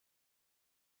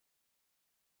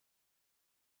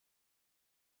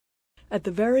At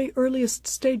the very earliest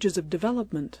stages of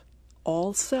development,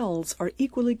 all cells are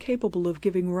equally capable of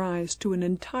giving rise to an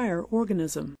entire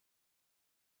organism.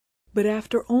 But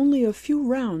after only a few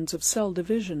rounds of cell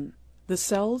division, the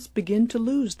cells begin to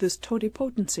lose this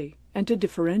totipotency and to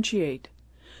differentiate,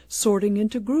 sorting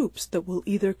into groups that will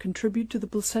either contribute to the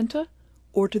placenta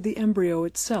or to the embryo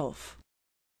itself.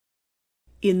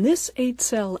 In this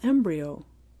 8-cell embryo,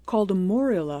 called a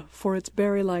morula for its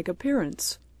berry-like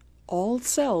appearance, all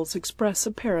cells express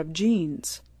a pair of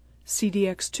genes,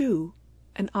 CDX2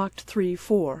 and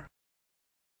OCT3-4.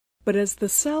 But as the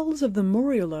cells of the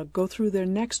morula go through their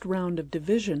next round of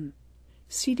division,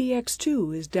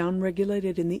 CDX2 is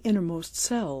downregulated in the innermost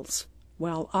cells,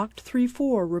 while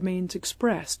OCT3-4 remains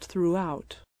expressed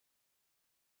throughout.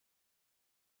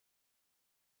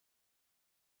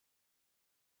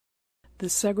 The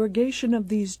segregation of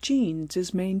these genes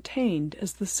is maintained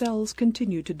as the cells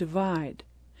continue to divide,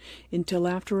 until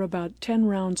after about 10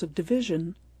 rounds of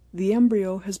division, the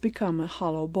embryo has become a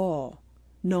hollow ball,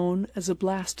 known as a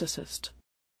blastocyst.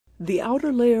 The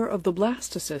outer layer of the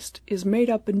blastocyst is made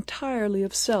up entirely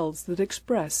of cells that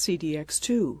express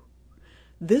CDX2.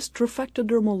 This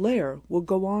trophectodermal layer will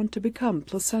go on to become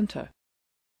placenta.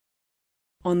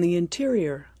 On the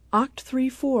interior,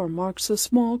 OCT3-4 marks a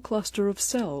small cluster of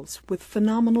cells with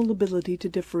phenomenal ability to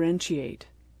differentiate.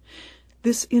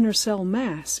 This inner cell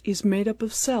mass is made up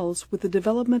of cells with the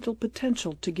developmental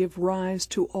potential to give rise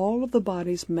to all of the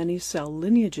body's many cell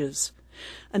lineages,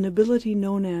 an ability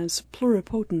known as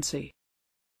pluripotency.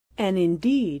 And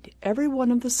indeed, every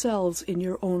one of the cells in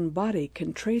your own body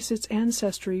can trace its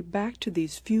ancestry back to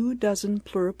these few dozen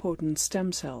pluripotent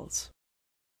stem cells.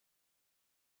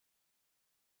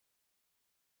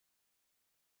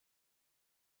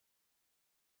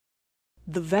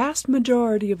 The vast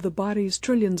majority of the body's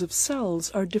trillions of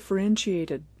cells are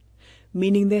differentiated,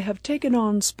 meaning they have taken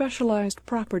on specialized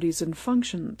properties and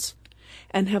functions,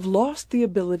 and have lost the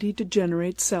ability to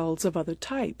generate cells of other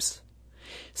types.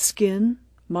 Skin,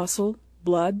 muscle,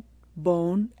 blood,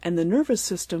 bone, and the nervous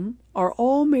system are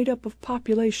all made up of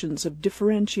populations of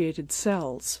differentiated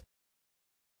cells.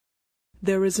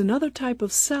 There is another type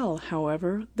of cell,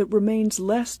 however, that remains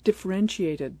less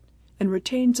differentiated and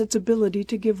retains its ability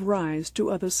to give rise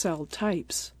to other cell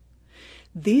types.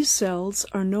 These cells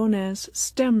are known as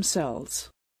stem cells.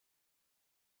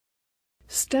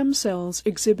 Stem cells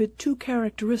exhibit two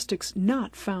characteristics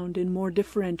not found in more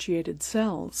differentiated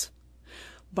cells.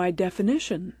 By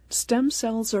definition, stem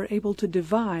cells are able to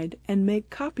divide and make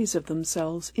copies of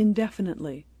themselves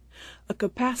indefinitely, a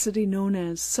capacity known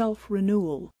as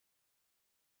self-renewal.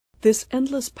 This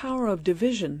endless power of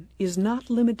division is not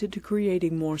limited to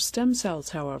creating more stem cells,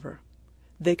 however.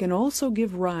 They can also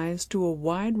give rise to a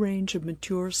wide range of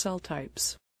mature cell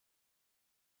types.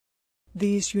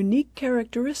 These unique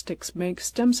characteristics make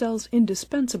stem cells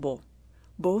indispensable,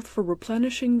 both for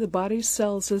replenishing the body's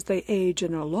cells as they age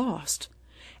and are lost,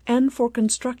 and for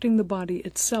constructing the body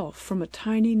itself from a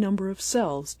tiny number of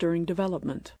cells during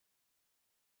development.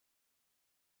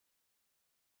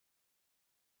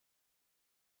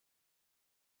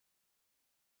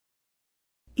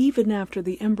 Even after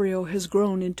the embryo has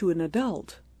grown into an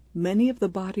adult, many of the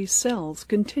body's cells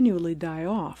continually die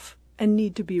off and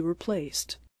need to be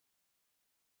replaced.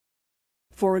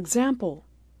 For example,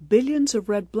 billions of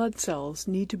red blood cells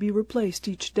need to be replaced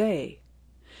each day.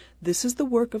 This is the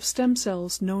work of stem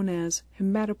cells known as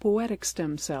hematopoietic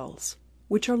stem cells,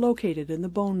 which are located in the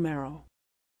bone marrow.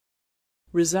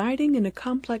 Residing in a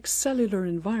complex cellular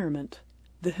environment,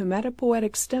 the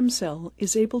hematopoietic stem cell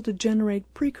is able to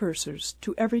generate precursors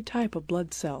to every type of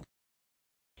blood cell.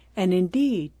 And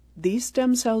indeed, these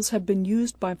stem cells have been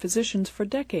used by physicians for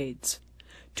decades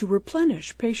to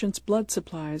replenish patients' blood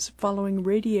supplies following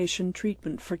radiation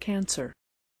treatment for cancer.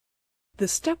 The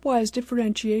stepwise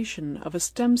differentiation of a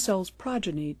stem cell's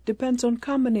progeny depends on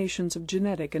combinations of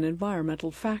genetic and environmental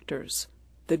factors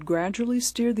that gradually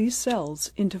steer these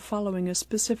cells into following a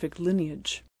specific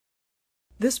lineage.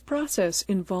 This process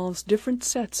involves different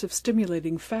sets of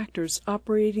stimulating factors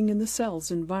operating in the cell's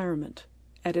environment,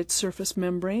 at its surface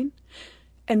membrane,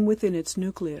 and within its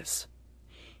nucleus.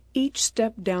 Each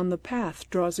step down the path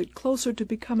draws it closer to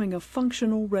becoming a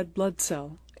functional red blood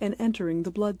cell and entering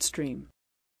the bloodstream.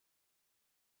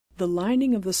 The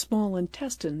lining of the small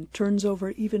intestine turns over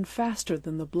even faster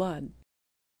than the blood.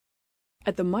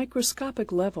 At the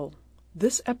microscopic level,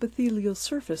 this epithelial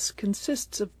surface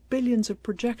consists of billions of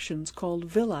projections called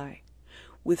villi,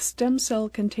 with stem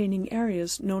cell-containing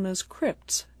areas known as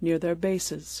crypts near their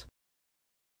bases.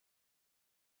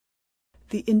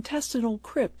 The intestinal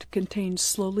crypt contains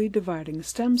slowly dividing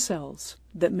stem cells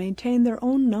that maintain their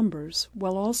own numbers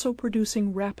while also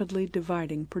producing rapidly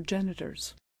dividing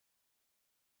progenitors.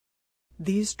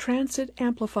 These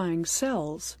transit-amplifying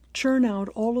cells churn out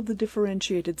all of the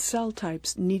differentiated cell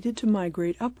types needed to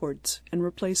migrate upwards and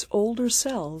replace older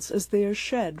cells as they are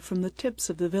shed from the tips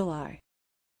of the villi.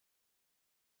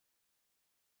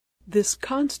 This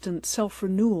constant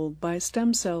self-renewal by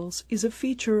stem cells is a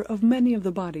feature of many of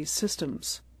the body's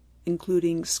systems,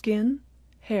 including skin,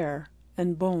 hair,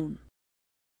 and bone.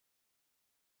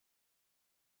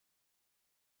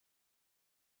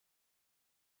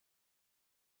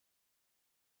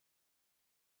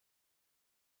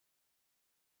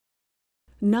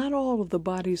 Not all of the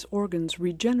body's organs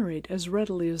regenerate as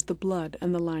readily as the blood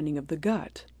and the lining of the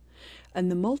gut, and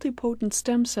the multipotent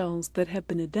stem cells that have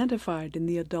been identified in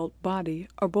the adult body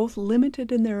are both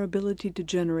limited in their ability to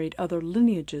generate other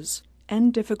lineages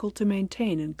and difficult to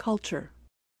maintain in culture.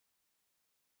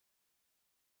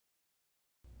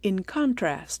 In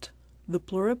contrast, the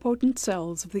pluripotent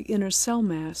cells of the inner cell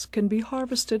mass can be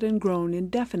harvested and grown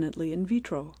indefinitely in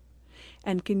vitro,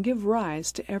 and can give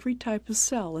rise to every type of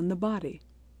cell in the body.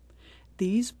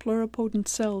 These pluripotent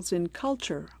cells in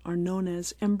culture are known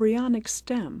as embryonic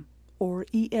stem, or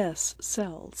ES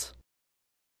cells.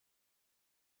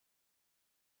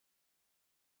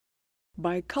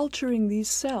 By culturing these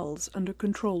cells under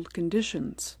controlled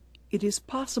conditions, it is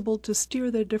possible to steer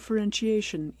their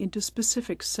differentiation into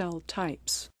specific cell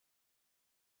types.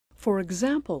 For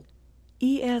example,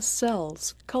 ES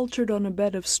cells cultured on a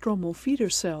bed of stromal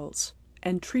feeder cells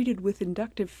and treated with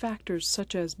inductive factors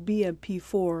such as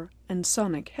BMP4 and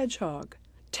sonic hedgehog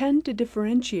tend to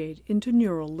differentiate into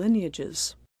neural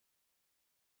lineages.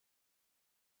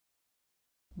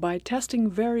 By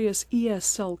testing various ES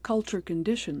cell culture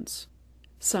conditions,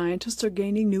 scientists are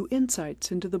gaining new insights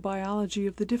into the biology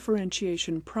of the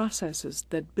differentiation processes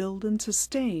that build and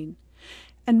sustain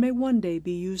and may one day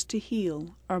be used to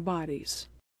heal our bodies.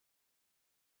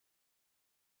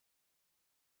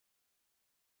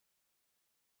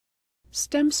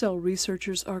 Stem cell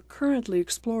researchers are currently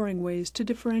exploring ways to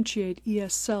differentiate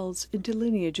ES cells into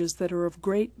lineages that are of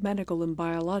great medical and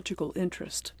biological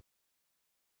interest.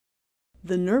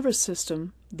 The nervous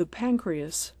system, the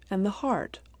pancreas, and the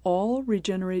heart all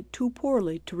regenerate too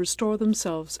poorly to restore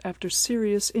themselves after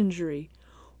serious injury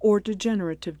or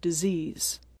degenerative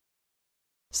disease.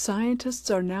 Scientists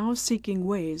are now seeking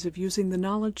ways of using the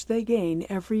knowledge they gain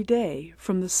every day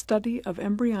from the study of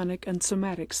embryonic and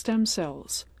somatic stem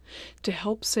cells to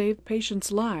help save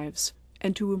patients' lives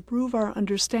and to improve our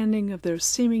understanding of their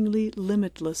seemingly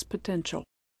limitless potential.